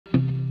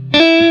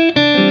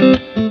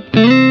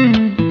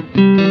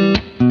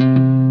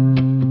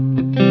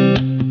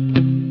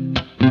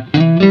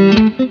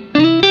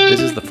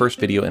first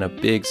video in a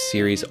big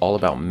series all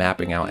about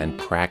mapping out and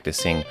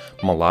practicing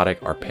melodic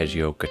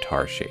arpeggio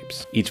guitar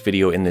shapes. Each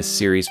video in this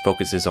series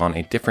focuses on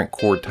a different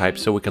chord type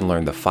so we can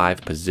learn the 5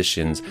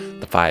 positions,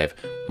 the 5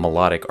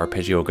 melodic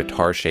arpeggio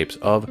guitar shapes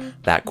of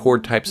that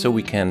chord type so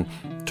we can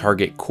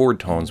target chord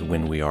tones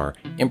when we are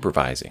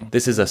improvising.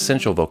 This is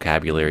essential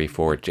vocabulary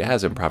for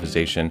jazz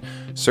improvisation,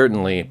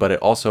 certainly, but it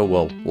also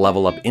will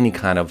level up any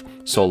kind of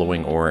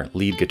soloing or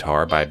lead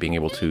guitar by being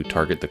able to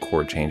target the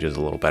chord changes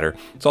a little better.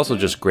 It's also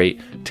just great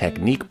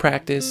technique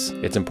practice.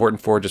 It's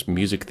important for just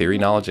music theory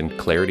knowledge and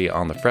clarity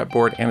on the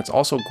fretboard, and it's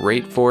also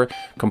great for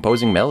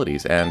composing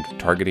melodies and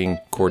targeting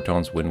chord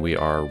tones when we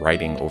are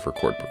writing over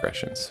chord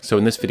progressions. So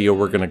in this video,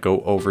 we're going to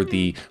go over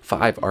the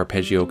 5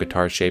 arpeggio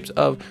guitar shapes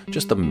of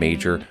just the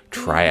major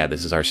triad.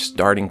 This is our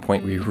starting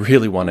point. We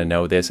really want to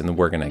know this, and then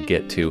we're going to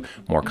get to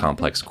more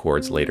complex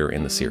chords later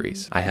in the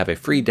series. I have a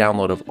free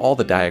download of all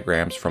the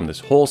diagrams from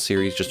this whole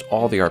series, just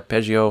all the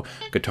arpeggio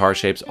guitar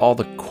shapes, all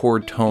the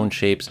chord tone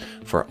shapes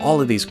for all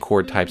of these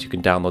chord types. You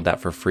can download that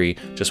for free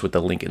just with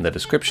the link in the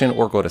description,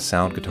 or go to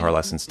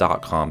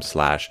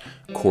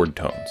soundguitarlessons.com/chord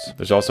tones.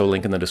 There's also a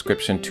link in the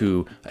description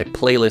to a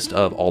playlist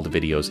of all the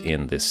videos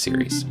in this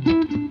series.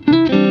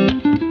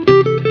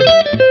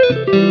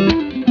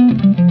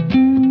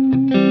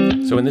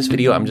 So in this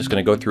video, I'm just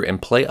going to go through and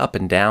play up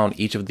and down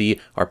each of the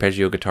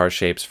arpeggio guitar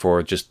shapes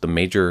for just the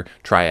major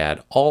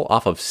triad, all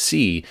off of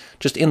C,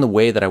 just in the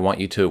way that I want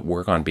you to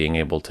work on being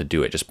able to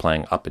do it, just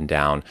playing up and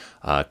down,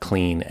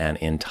 clean and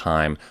in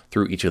time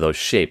through each of those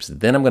shapes.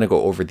 Then I'm going to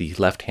go over the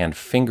left-hand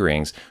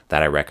fingerings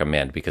that I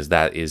recommend, because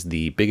that is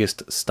the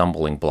biggest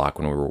stumbling block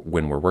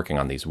when we're working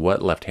on these.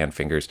 What left-hand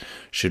fingers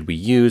should we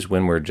use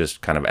when we're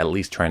just kind of at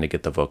least trying to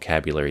get the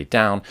vocabulary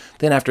down?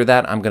 Then after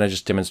that, I'm going to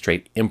just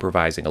demonstrate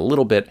improvising a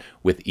little bit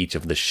with each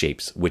of the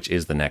shapes, which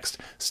is the next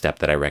step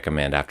that I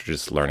recommend after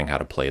just learning how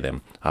to play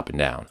them up and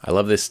down. I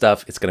love this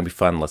stuff. It's going to be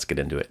fun. Let's get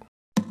into it.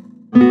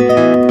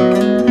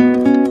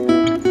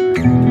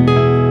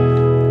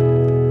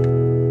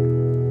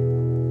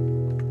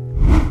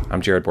 I'm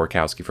Jared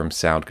Borkowski from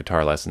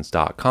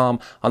soundguitarlessons.com.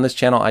 On this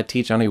channel, I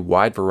teach on a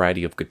wide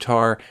variety of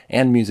guitar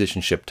and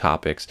musicianship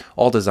topics,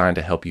 all designed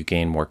to help you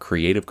gain more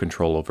creative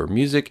control over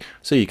music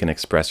so you can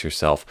express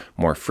yourself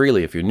more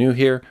freely. If you're new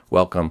here,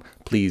 welcome.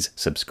 Please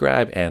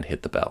subscribe and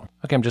hit the bell.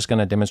 Okay, I'm just going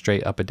to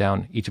demonstrate up and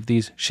down each of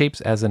these shapes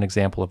as an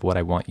example of what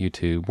I want you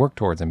to work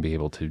towards and be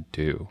able to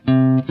do.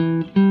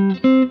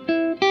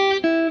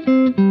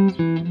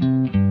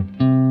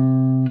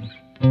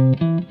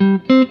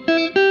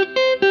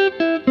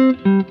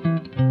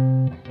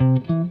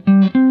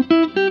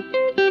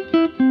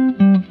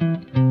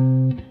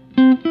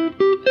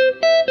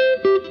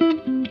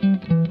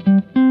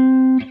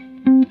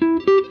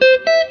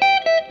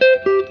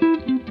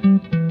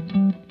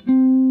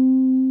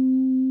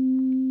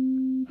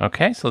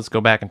 Okay, so let's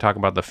go back and talk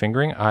about the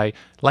fingering. I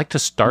like to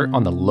start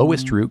on the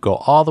lowest root, go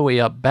all the way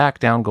up, back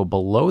down, go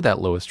below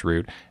that lowest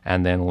root,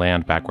 and then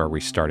land back where we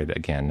started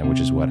again, which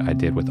is what I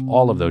did with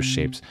all of those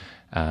shapes.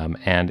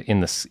 And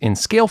in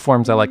scale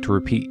forms, I like to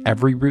repeat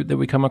every root that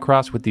we come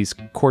across. With these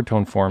chord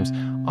tone forms,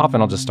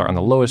 often I'll just start on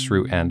the lowest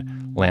root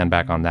and land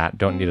back on that.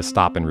 Don't need to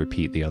stop and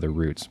repeat the other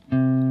roots.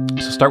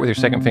 So start with your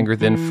second finger,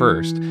 then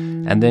first,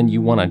 and then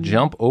you want to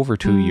jump over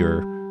to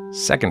your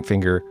second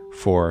finger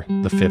for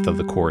the 5th of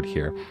the chord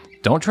here.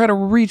 Don't try to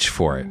reach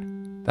for it.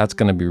 That's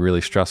going to be really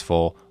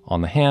stressful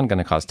on the hand, going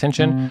to cause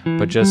tension,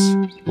 but just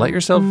let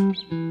yourself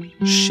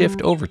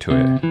shift over to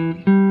it.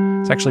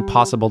 It's actually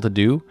possible to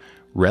do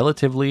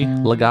relatively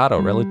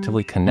legato,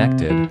 relatively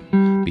connected.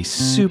 Be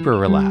super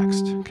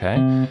relaxed,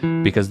 okay?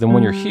 Because then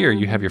when you're here,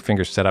 you have your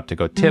fingers set up to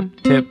go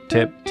tip, tip,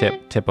 tip,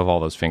 tip, tip of all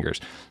those fingers.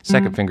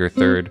 Second finger,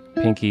 third,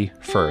 pinky,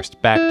 first.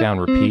 Back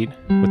down, repeat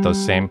with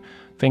those same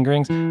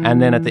fingerings.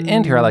 And then at the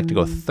end here, I like to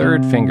go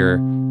third finger,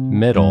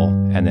 middle,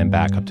 and then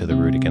back up to the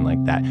root again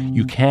like that.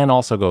 You can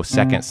also go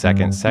second,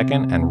 second,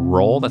 second, and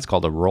roll. That's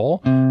called a roll,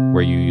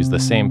 where you use the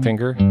same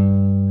finger,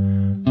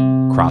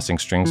 crossing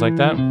strings like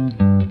that.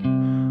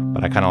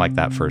 But I kind of like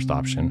that first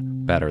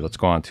option better. Let's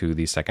go on to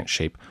the second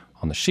shape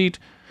on the sheet.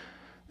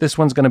 This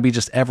one's going to be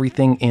just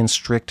everything in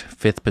strict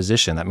 5th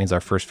position. That means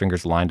our first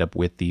finger's lined up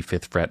with the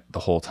 5th fret the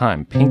whole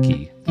time.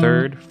 Pinky,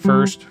 third,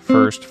 first,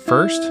 first,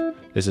 first.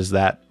 This is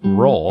that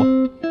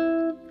roll.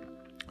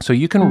 So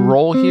you can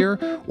roll here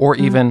or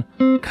even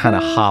kind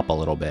of hop a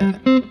little bit.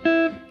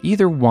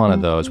 Either one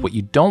of those. What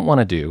you don't want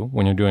to do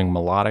when you're doing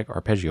melodic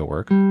arpeggio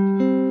work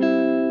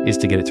is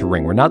to get it to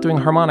ring. We're not doing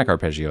harmonic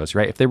arpeggios,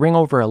 right? If they ring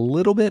over a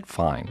little bit,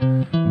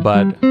 fine.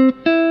 But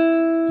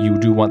you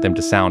do want them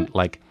to sound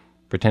like,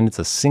 pretend it's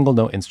a single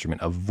note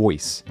instrument, a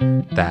voice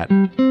that,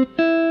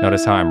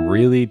 notice how I'm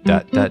really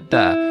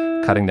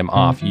cutting them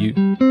off. You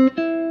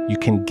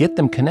can get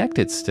them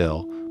connected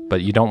still,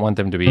 but you don't want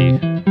them to be,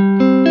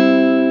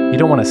 you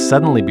don't want to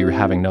suddenly be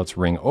having notes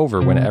ring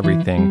over when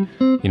everything,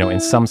 you know, in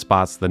some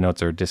spots the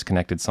notes are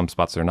disconnected, some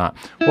spots they're not.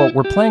 Well,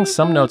 we're playing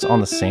some notes on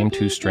the same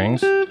 2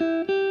 strings,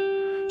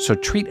 so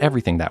treat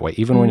everything that way,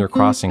 even when you're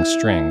crossing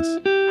strings.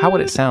 How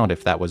would it sound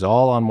if that was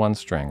all on one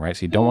string, right?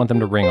 So you don't want them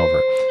to ring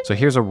over. So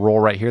here's a roll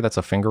right here, that's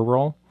a finger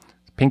roll.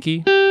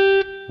 Pinky,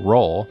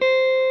 roll.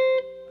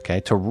 Okay,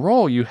 to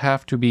roll, you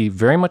have to be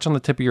very much on the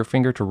tip of your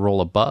finger to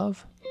roll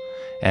above.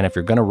 And if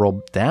you're gonna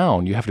roll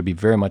down, you have to be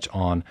very much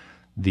on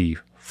the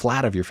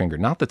flat of your finger,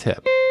 not the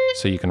tip.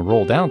 So you can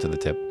roll down to the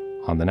tip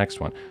on the next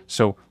one.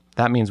 So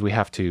that means we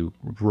have to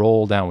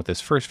roll down with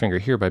this first finger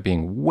here by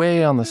being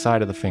way on the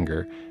side of the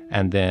finger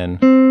and then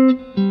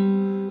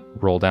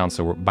roll down.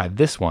 So we're, by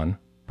this one,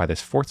 by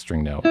this fourth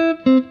string note,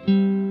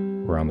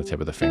 we're on the tip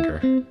of the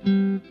finger.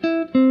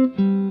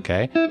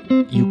 Okay,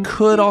 you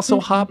could also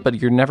hop, but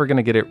you're never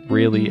gonna get it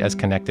really as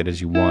connected as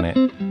you want it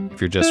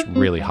if you're just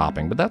really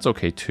hopping, but that's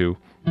okay too.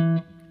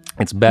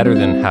 It's better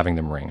than having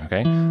them ring,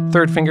 okay?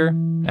 Third finger,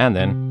 and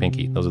then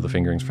pinky. Those are the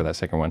fingerings for that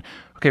second one.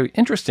 Okay,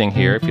 interesting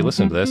here, if you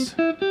listen to this.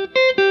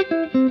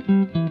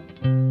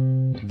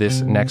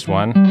 This next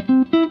one,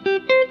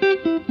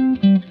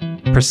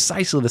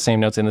 precisely the same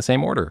notes in the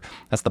same order.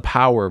 That's the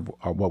power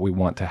of what we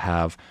want to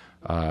have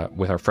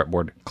with our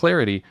fretboard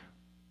clarity,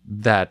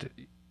 that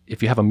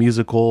if you have a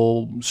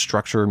musical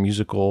structure,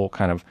 musical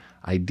kind of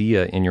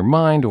idea in your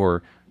mind,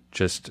 or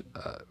just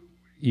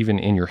even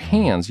in your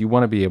hands, you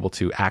want to be able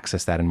to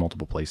access that in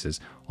multiple places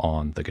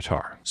on the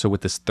guitar. So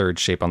with this third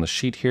shape on the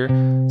sheet here,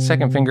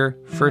 second finger,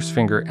 first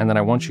finger, and then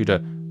I want you to,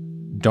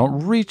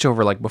 don't reach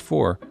over like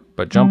before,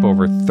 but jump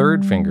over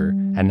third finger,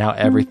 and now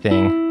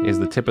everything is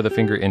the tip of the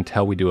finger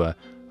until we do a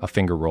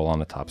finger roll on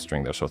the top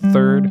string there. So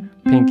third,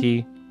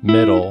 pinky,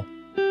 middle,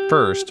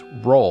 first,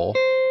 roll,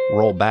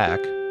 roll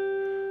back,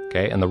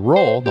 okay? And the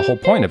roll, the whole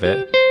point of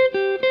it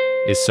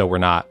is so we're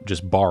not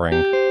just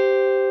barring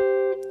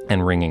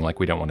and ringing like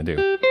we don't want to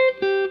do.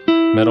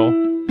 Middle,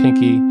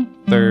 pinky,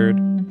 third,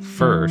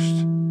 first.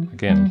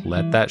 Again,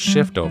 let that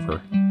shift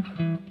over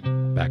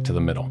back to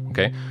the middle,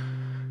 okay?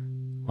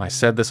 I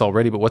said this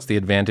already, but what's the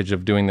advantage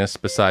of doing this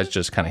besides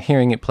just kind of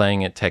hearing it,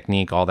 playing it,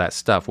 technique, all that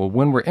stuff? Well,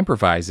 when we're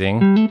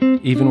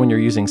improvising, even when you're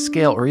using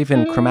scale or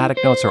even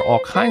chromatic notes or all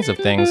kinds of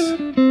things,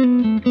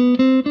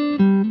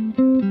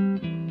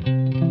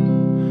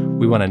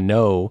 we want to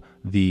know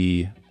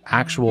the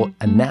actual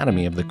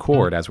anatomy of the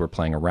chord as we're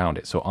playing around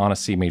it. So on a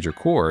C major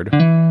chord,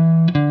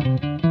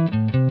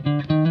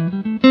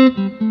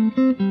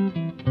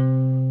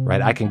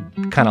 right, I can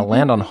kind of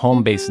land on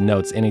home bass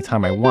notes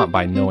anytime I want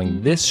by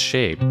knowing this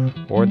shape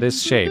or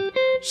this shape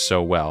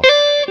so well.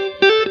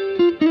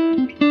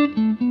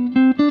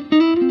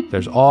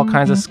 There's all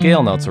kinds of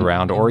scale notes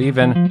around, or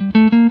even,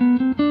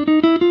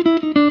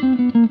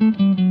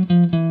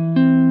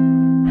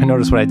 I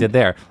notice what I did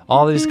there.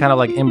 All these kind of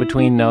like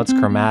in-between notes,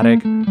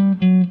 chromatic.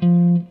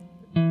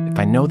 If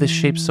I know this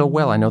shape so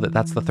well, I know that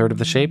that's the third of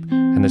the shape,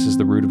 and this is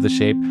the root of the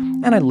shape,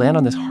 and I land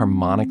on this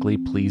harmonically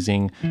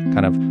pleasing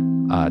kind of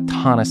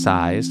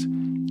tonicized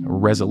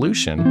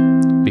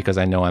resolution because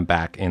I know I'm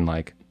back in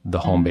like the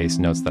home bass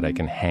notes that I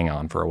can hang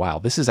on for a while.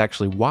 This is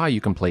actually why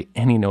you can play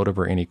any note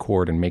over any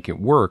chord and make it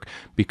work,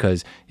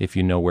 because if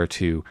you know where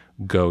to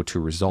go to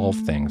resolve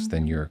things,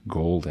 then you're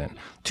golden.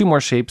 Two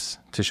more shapes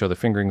to show the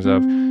fingerings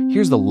of.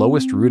 Here's the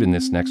lowest root in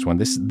this next one.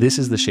 This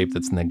is the shape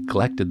that's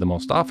neglected the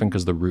most often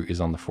because the root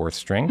is on the fourth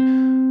string.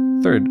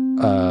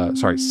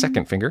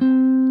 Second finger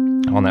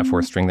on that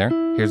fourth string there.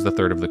 Here's the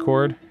third of the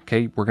chord.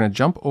 Okay, we're gonna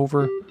jump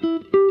over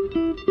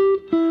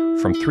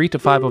from 3 to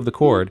 5 of the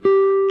chord,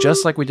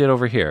 just like we did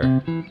over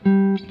here.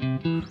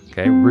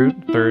 Okay, root,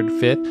 third,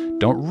 fifth.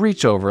 Don't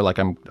reach over like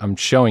I'm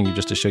showing you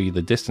just to show you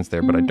the distance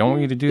there, but I don't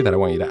want you to do that. I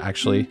want you to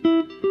actually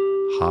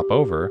hop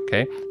over,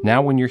 okay?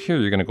 Now when you're here,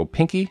 you're gonna go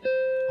pinky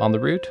on the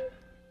root,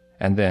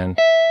 and then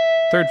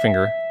third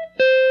finger,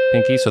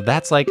 pinky. So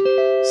that's like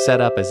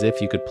set up as if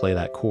you could play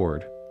that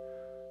chord.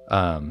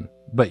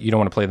 But you don't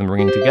wanna play them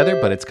ringing together,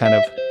 but it's kind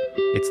of,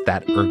 it's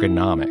that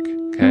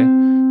ergonomic, okay?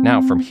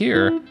 Now from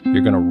here,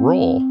 you're gonna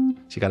roll.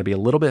 So you gotta be a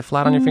little bit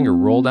flat on your finger,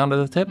 roll down to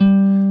the tip,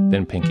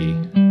 then pinky.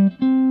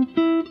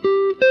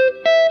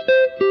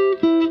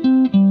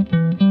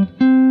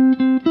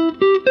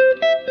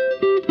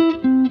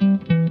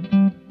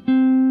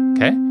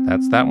 Okay,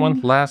 that's that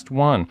one. Last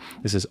one.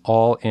 This is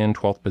all in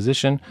 12th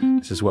position.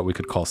 This is what we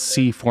could call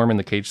C form in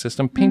the cage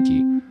system.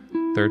 Pinky,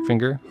 third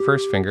finger,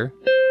 first finger,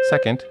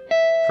 second,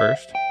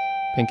 first,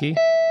 pinky,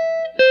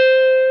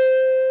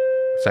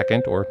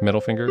 second or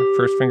middle finger,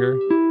 first finger,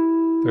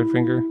 third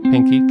finger,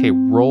 pinky. Okay,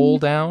 roll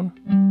down.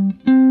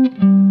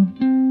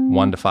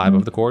 1 to 5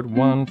 of the chord.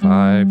 1,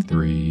 5,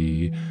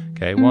 3.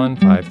 Okay, 1,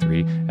 5,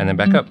 3. And then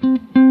back up.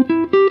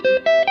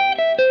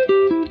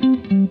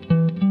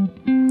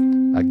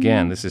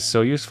 Again, this is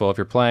so useful if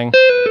you're playing.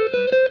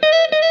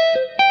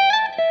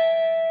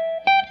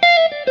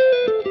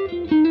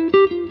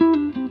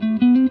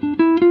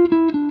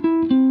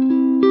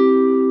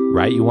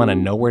 Right? You want to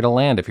know where to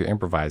land if you're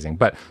improvising.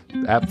 But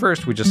at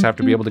first, we just have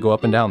to be able to go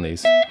up and down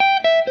these.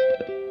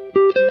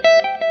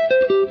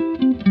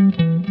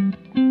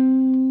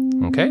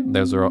 Okay,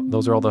 those are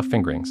all the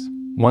fingerings.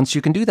 Once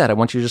you can do that, I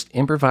want you to just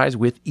improvise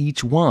with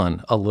each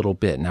one a little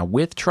bit. Now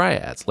with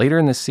triads, later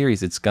in this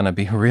series, it's gonna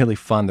be really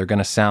fun. They're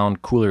gonna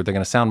sound cooler. They're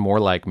gonna sound more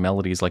like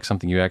melodies, like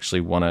something you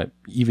actually wanna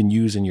even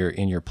use in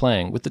your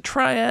playing. With the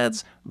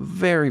triads,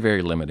 very,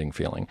 very limiting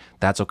feeling.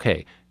 That's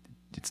okay.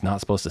 It's not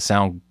supposed to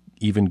sound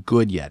even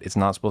good yet. It's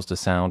not supposed to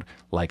sound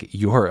like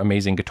your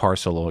amazing guitar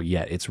solo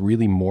yet. It's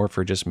really more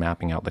for just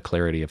mapping out the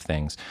clarity of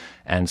things.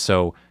 And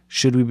so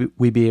should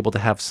we be able to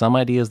have some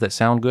ideas that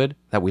sound good,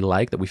 that we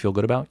like, that we feel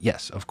good about?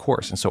 Yes, of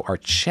course. And so our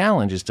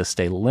challenge is to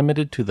stay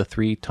limited to the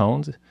 3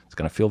 tones. It's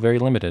going to feel very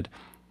limited,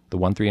 the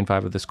 1, 3, and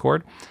 5 of this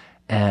chord,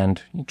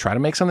 and you try to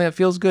make something that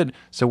feels good.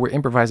 So we're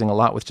improvising a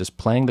lot with just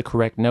playing the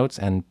correct notes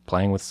and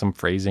playing with some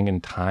phrasing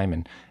and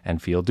time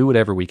and feel, do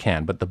whatever we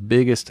can. But the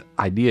biggest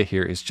idea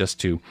here is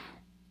just to,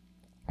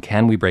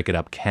 can we break it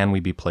up? Can we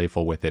be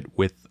playful with it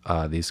with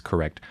these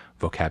correct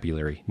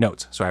vocabulary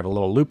notes? So I have a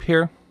little loop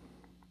here.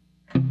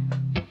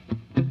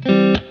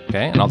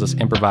 Okay, and I'll just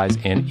improvise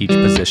in each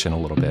position a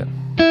little bit.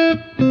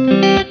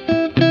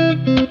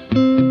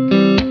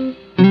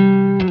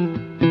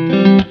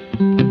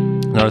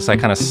 Notice I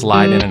kind of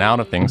slide in and out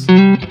of things.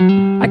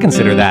 I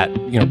consider that,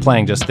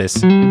 playing just this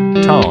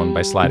tone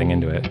by sliding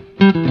into it.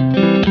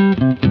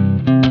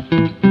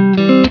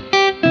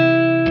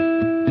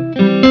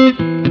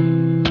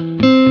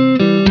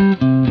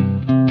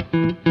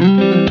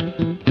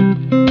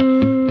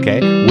 Okay,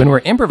 when we're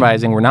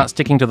improvising, we're not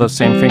sticking to those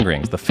same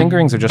fingerings. The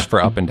fingerings are just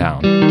for up and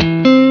down.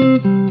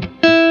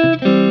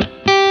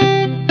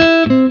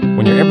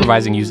 When you're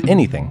improvising, use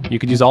anything. You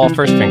could use all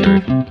first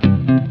finger.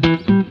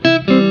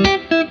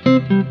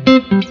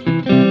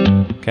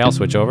 Okay, I'll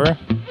switch over.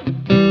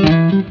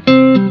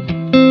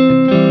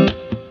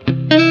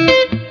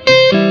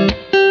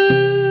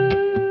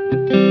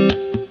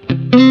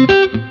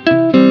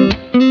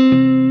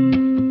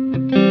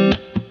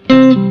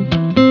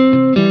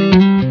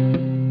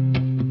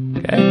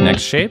 Okay,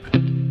 next shape.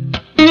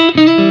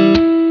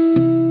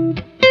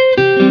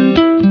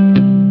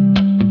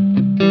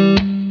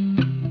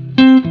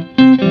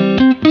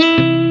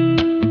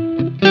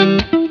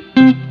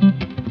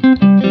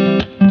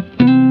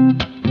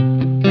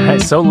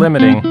 So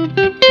limiting,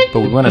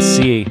 but we want to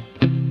see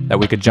that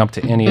we could jump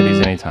to any of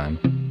these anytime.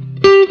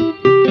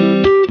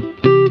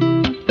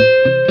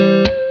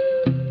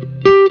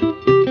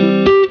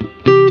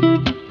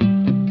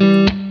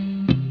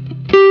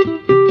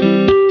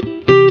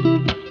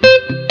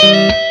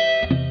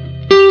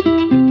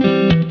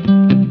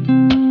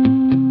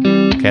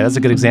 Okay, that's a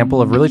good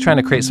example of really trying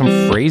to create some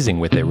phrasing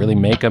with it, really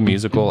make a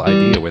musical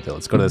idea with it.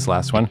 Let's go to this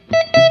last one.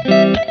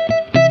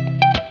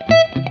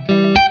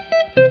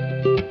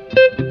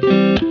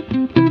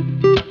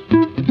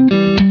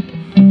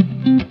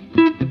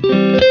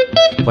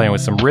 Playing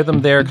with some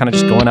rhythm there, kind of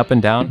just going up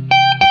and down.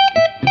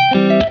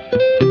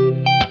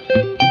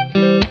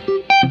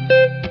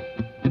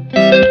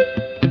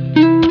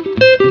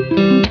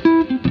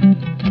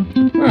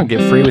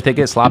 Get free with it,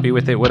 get sloppy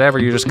with it, whatever.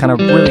 You're just kind of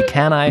really,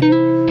 can I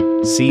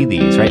see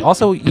these, right?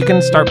 Also, you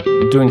can start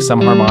doing some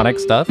harmonic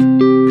stuff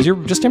because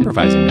you're just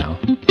improvising now.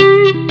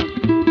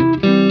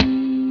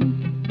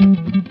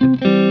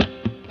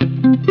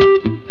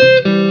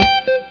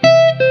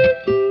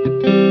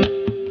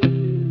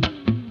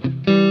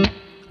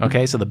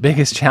 Okay, so the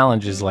biggest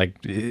challenge is like,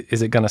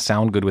 is it going to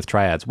sound good with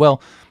triads?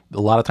 Well, a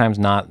lot of times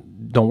not.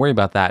 Don't worry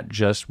about that.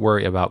 Just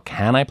worry about,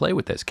 can I play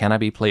with this? Can I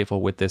be playful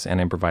with this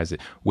and improvise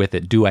it with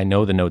it? Do I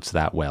know the notes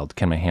that well?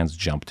 Can my hands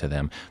jump to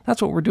them?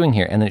 That's what we're doing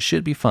here, and it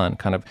should be fun.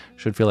 Kind of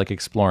should feel like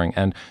exploring.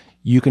 And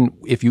you can,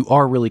 if you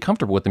are really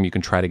comfortable with them, you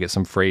can try to get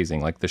some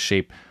phrasing, like the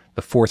shape,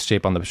 the 4th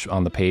shape on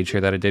the page here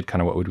that I did,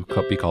 kind of what would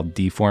be called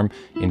D form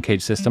in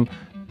Cage System.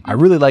 I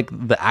really like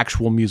the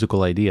actual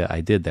musical idea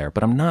I did there,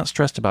 but I'm not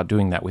stressed about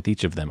doing that with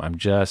each of them. I'm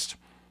just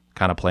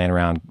kind of playing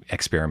around,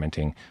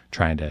 experimenting,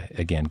 trying to,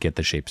 again, get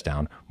the shapes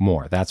down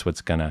more. That's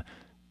what's going to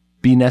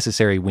be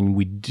necessary when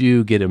we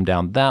do get them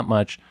down that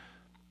much,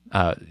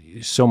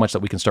 so much that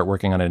we can start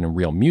working on it in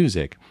real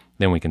music.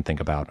 Then we can think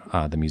about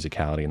the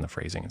musicality and the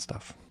phrasing and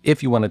stuff.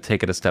 If you want to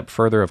take it a step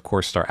further, of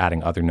course, start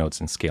adding other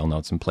notes and scale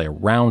notes and play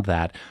around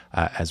that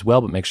as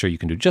well, but make sure you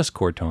can do just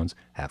chord tones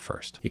at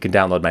first. You can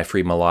download my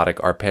free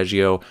melodic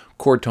arpeggio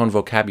chord tone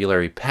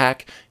vocabulary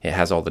pack. It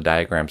has all the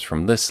diagrams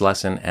from this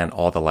lesson and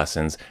all the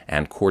lessons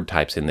and chord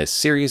types in this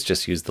series.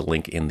 Just use the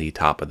link in the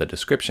top of the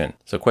description.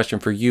 So question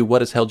for you,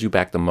 what has held you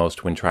back the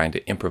most when trying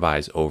to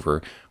improvise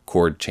over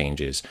chord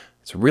changes?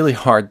 It's a really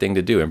hard thing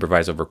to do,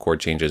 improvise over chord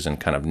changes and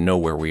kind of know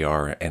where we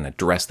are and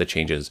address the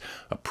changes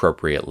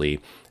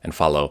appropriately and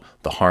follow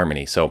the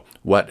harmony. So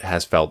what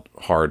has felt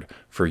hard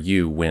for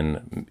you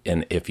when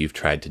and if you've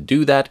tried to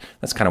do that?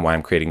 That's kind of why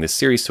I'm creating this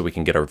series, so we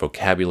can get our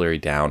vocabulary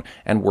down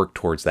and work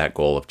towards that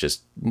goal of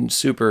just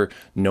super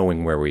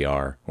knowing where we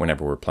are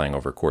whenever we're playing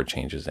over chord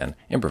changes and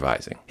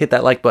improvising. Hit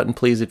that like button,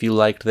 please, if you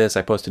liked this.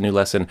 I post a new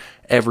lesson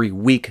every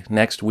week.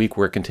 Next week,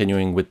 we're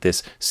continuing with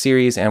this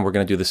series, and we're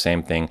going to do the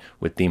same thing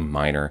with the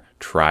minor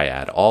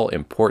triad. All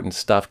important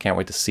stuff. Can't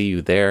wait to see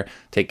you there.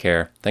 Take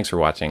care. Thanks for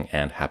watching,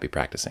 and happy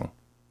practicing.